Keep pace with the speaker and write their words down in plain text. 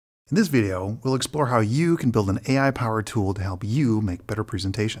In this video, we'll explore how you can build an AI-powered tool to help you make better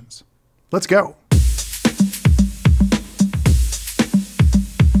presentations. Let's go!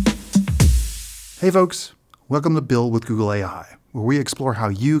 Hey folks, welcome to Build with Google AI, where we explore how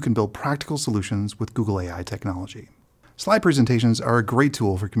you can build practical solutions with Google AI technology. Slide presentations are a great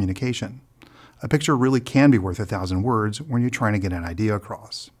tool for communication. A picture really can be worth 1,000 words when you're trying to get an idea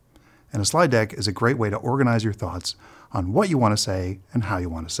across. And a slide deck is a great way to organize your thoughts on what you want to say and how you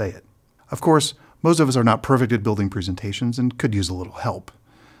want to say it. Of course, most of us are not perfect at building presentations and could use a little help.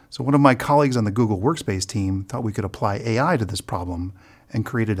 So one of my colleagues on the Google Workspace team thought we could apply AI to this problem and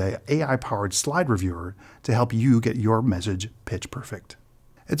created an AI-powered slide reviewer to help you get your message pitch perfect.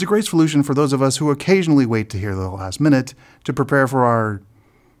 It's a great solution for those of us who occasionally wait to hear the last minute to prepare for our...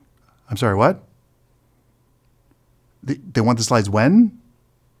 I'm sorry, what? They want the slides when?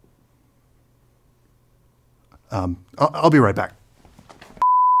 I'll be right back.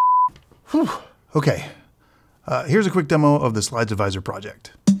 Whew. Okay, here's a quick demo of the Slides Advisor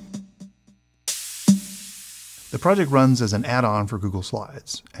project. The project runs as an add-on for Google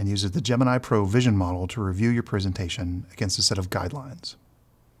Slides and uses the Gemini Pro vision model to review your presentation against a set of guidelines.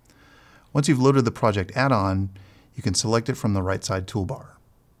 Once you've loaded the project add-on, you can select it from the right side toolbar.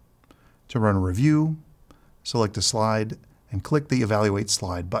 To run a review, select a slide and click the Evaluate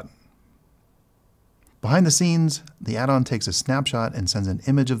Slide button. Behind the scenes, the add-on takes a snapshot and sends an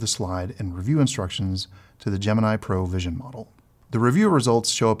image of the slide and review instructions to the Gemini Pro vision model. The review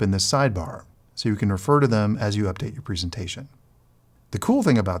results show up in this sidebar, so you can refer to them as you update your presentation. The cool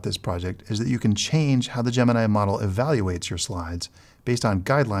thing about this project is that you can change how the Gemini model evaluates your slides based on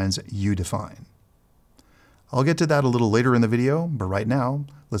guidelines you define. I'll get to that a little later in the video, but right now,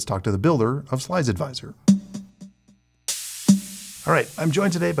 let's talk to the builder of Slides Advisor. All right, I'm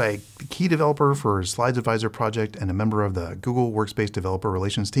joined today by the key developer for Slides Advisor project and a member of the Google Workspace Developer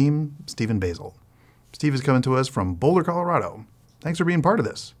Relations team, Stephen Basil. Steve is coming to us from Boulder, Colorado. Thanks for being part of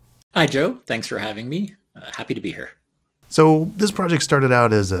this. Hi, Joe. Thanks for having me. Happy to be here. So this project started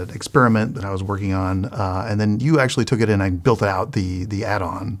out as an experiment that I was working on, and then you actually took it in and built out the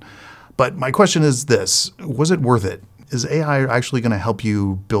add-on. But my question is this, was it worth it? Is AI actually going to help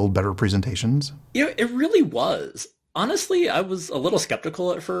you build better presentations? Yeah, it really was. Honestly, I was a little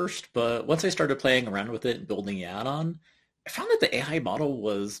skeptical at first, but once I started playing around with it and building the add-on, I found that the AI model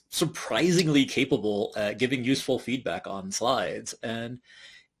was surprisingly capable at giving useful feedback on slides. And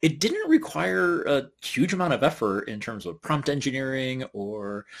it didn't require a huge amount of effort in terms of prompt engineering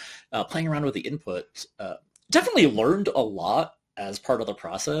or playing around with the input. Definitely learned a lot as part of the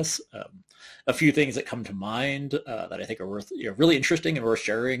process. A few things that come to mind that I think are worth, really interesting and worth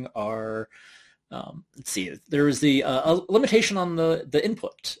sharing are, let's see, there was the a limitation on the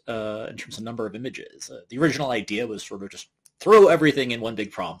input in terms of number of images. The original idea was sort of just throw everything in one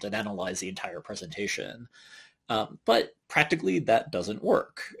big prompt and analyze the entire presentation. But practically that doesn't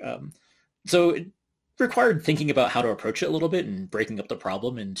work. So it required thinking about how to approach it a little bit and breaking up the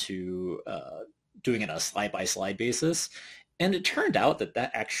problem into doing it on a slide-by-slide basis. And it turned out that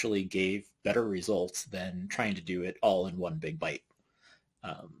that actually gave better results than trying to do it all in one big bite.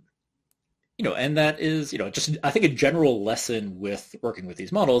 And that is, just I think a general lesson with working with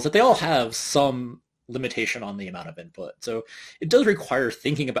these models that they all have some limitation on the amount of input. So it does require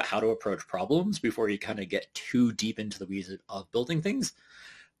thinking about how to approach problems before you kind of get too deep into the weeds of building things.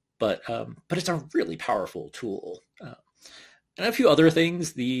 But it's a really powerful tool. And a few other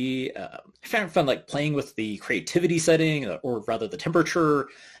things, I found like playing with the creativity setting, or rather the temperature,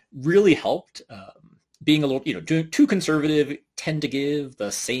 really helped. Being a little, doing too conservative, tend to give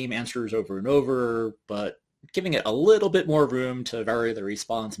the same answers over and over, but giving it a little bit more room to vary the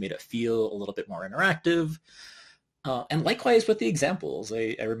response made it feel a little bit more interactive. And likewise with the examples.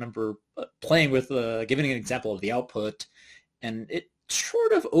 I remember playing with, giving an example of the output, and it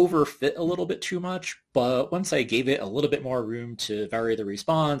sort of overfit a little bit too much, but once I gave it a little bit more room to vary the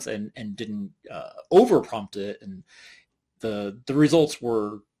response and didn't over-prompt it, and the results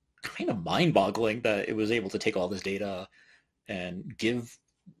were kind of mind-boggling that it was able to take all this data and give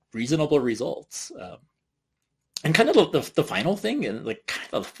reasonable results. And kind of the final thing, and like kind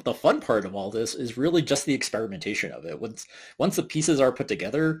of the fun part of all this, is really just the experimentation of it. Once the pieces are put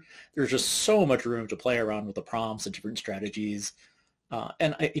together, there's just so much room to play around with the prompts and different strategies.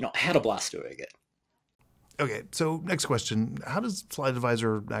 And I had a blast doing it. Okay, so next question, how does Slide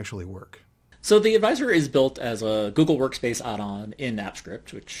Advisor actually work? So the advisor is built as a Google Workspace add-on in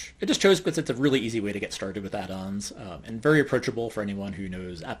AppScript, which I just chose because it's a really easy way to get started with add-ons and very approachable for anyone who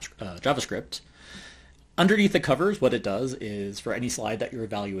knows JavaScript. Underneath the covers, what it does is for any slide that you're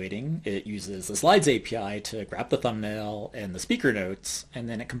evaluating, it uses the Slides API to grab the thumbnail and the speaker notes, and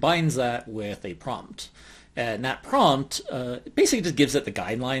then it combines that with a prompt. And that prompt basically just gives it the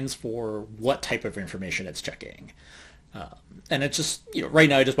guidelines for what type of information it's checking. And it's just, right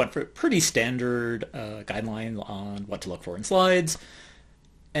now I just went for pretty standard guidelines on what to look for in slides.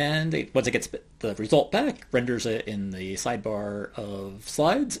 And once it gets the result back, renders it in the sidebar of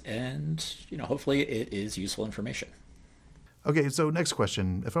slides, and hopefully it is useful information. Okay, so next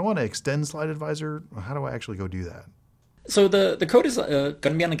question. If I want to extend Slide Advisor, how do I actually go do that? So the code is going to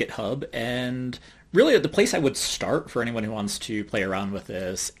be on GitHub, and really the place I would start for anyone who wants to play around with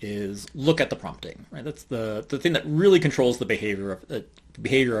this is look at the prompting. Right, that's the thing that really controls the behavior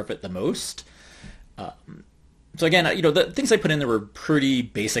of it the most. So again, the things I put in there were pretty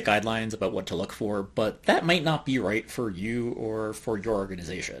basic guidelines about what to look for, but that might not be right for you or for your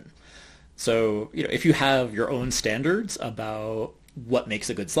organization. So, if you have your own standards about what makes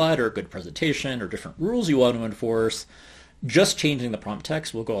a good slide or a good presentation or different rules you want to enforce, just changing the prompt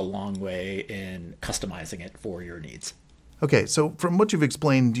text will go a long way in customizing it for your needs. Okay, so from what you've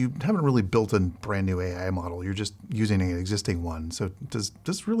explained, you haven't really built a brand new AI model. You're just using an existing one. So does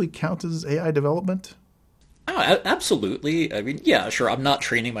this really count as AI development? Oh, absolutely. I mean, yeah, sure. I'm not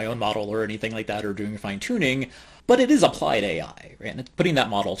training my own model or anything like that or doing fine tuning, but it is applied AI, right? And it's putting that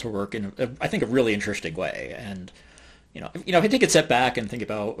model to work in, I think, a really interesting way. And, if I take a step back and think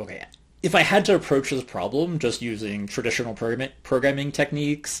about, okay, if I had to approach this problem just using traditional programming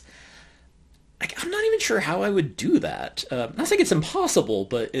techniques, I'm not even sure how I would do that. Not saying it's impossible,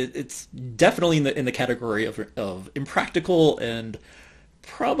 but it's definitely in the category of impractical and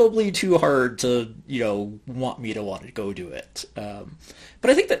probably too hard to, want to go do it. But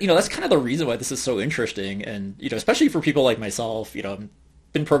I think that, that's kind of the reason why this is so interesting. And, especially for people like myself, I've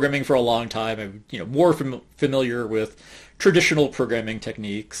been programming for a long time. I'm, more familiar with traditional programming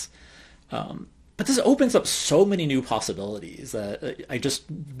techniques. But this opens up so many new possibilities that I just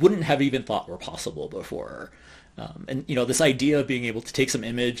wouldn't have even thought were possible before. And, this idea of being able to take some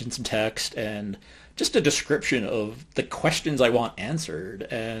image and some text and just a description of the questions I want answered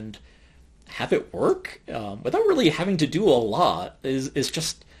and have it work without really having to do a lot is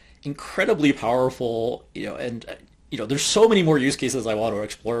just incredibly powerful, and, there's so many more use cases I want to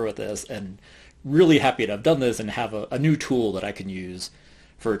explore with this, and really happy to have done this and have a new tool that I can use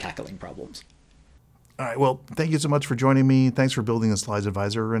for tackling problems. All right, well, thank you so much for joining me. Thanks for building the Slides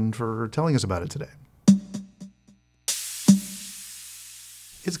Advisor and for telling us about it today.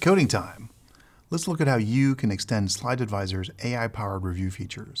 It's coding time. Let's look at how you can extend Slide Advisor's AI-powered review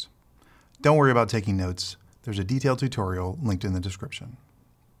features. Don't worry about taking notes. There's a detailed tutorial linked in the description.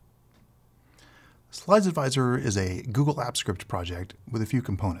 Slides Advisor is a Google Apps Script project with a few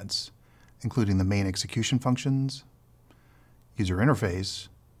components, including the main execution functions, user interface,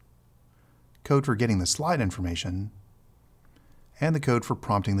 code for getting the slide information, and the code for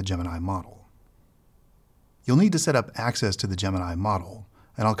prompting the Gemini model. You'll need to set up access to the Gemini model,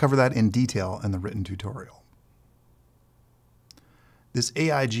 and I'll cover that in detail in the written tutorial. This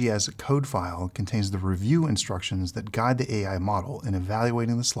AIGS code file contains the review instructions that guide the AI model in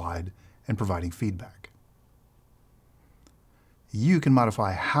evaluating the slide and providing feedback. You can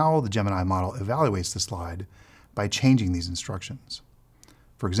modify how the Gemini model evaluates the slide by changing these instructions.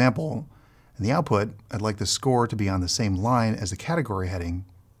 For example, in the output, I'd like the score to be on the same line as the category heading,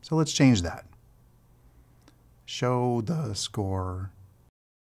 so let's change that. Show the score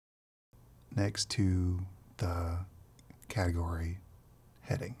next to the category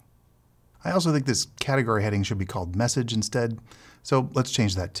heading. I also think this category heading should be called message instead, so let's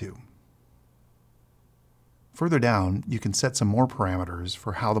change that too. Further down, you can set some more parameters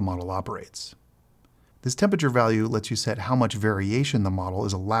for how the model operates. This temperature value lets you set how much variation the model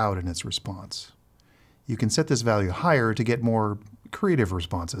is allowed in its response. You can set this value higher to get more creative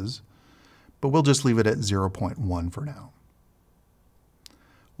responses, but we'll just leave it at 0.1 for now.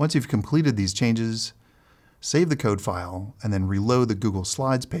 Once you've completed these changes, save the code file and then reload the Google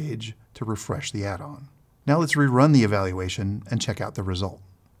Slides page to refresh the add-on. Now let's rerun the evaluation and check out the result.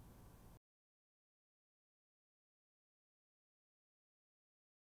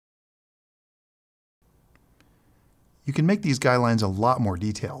 You can make these guidelines a lot more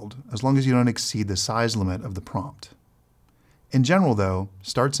detailed, as long as you don't exceed the size limit of the prompt. In general, though,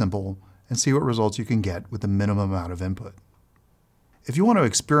 start simple and see what results you can get with the minimum amount of input. If you want to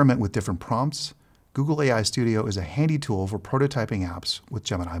experiment with different prompts, Google AI Studio is a handy tool for prototyping apps with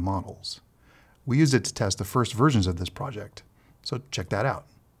Gemini models. We used it to test the first versions of this project, so check that out.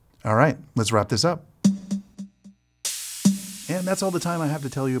 All right, let's wrap this up. And that's all the time I have to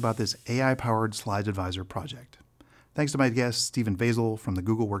tell you about this AI-powered Slides Advisor project. Thanks to my guest, Stephen Vazel from the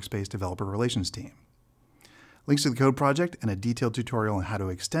Google Workspace Developer Relations team. Links to the code project and a detailed tutorial on how to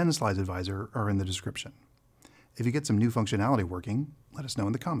extend Slides Advisor are in the description. If you get some new functionality working, let us know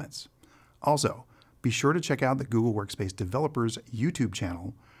in the comments. Also, be sure to check out the Google Workspace Developers YouTube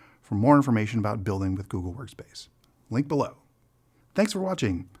channel for more information about building with Google Workspace. Link below. Thanks for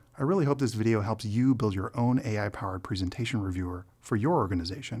watching. I really hope this video helps you build your own AI-powered presentation reviewer for your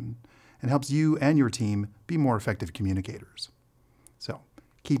organization and helps you and your team be more effective communicators. So,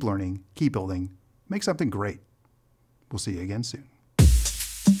 keep learning, keep building, make something great. We'll see you again soon.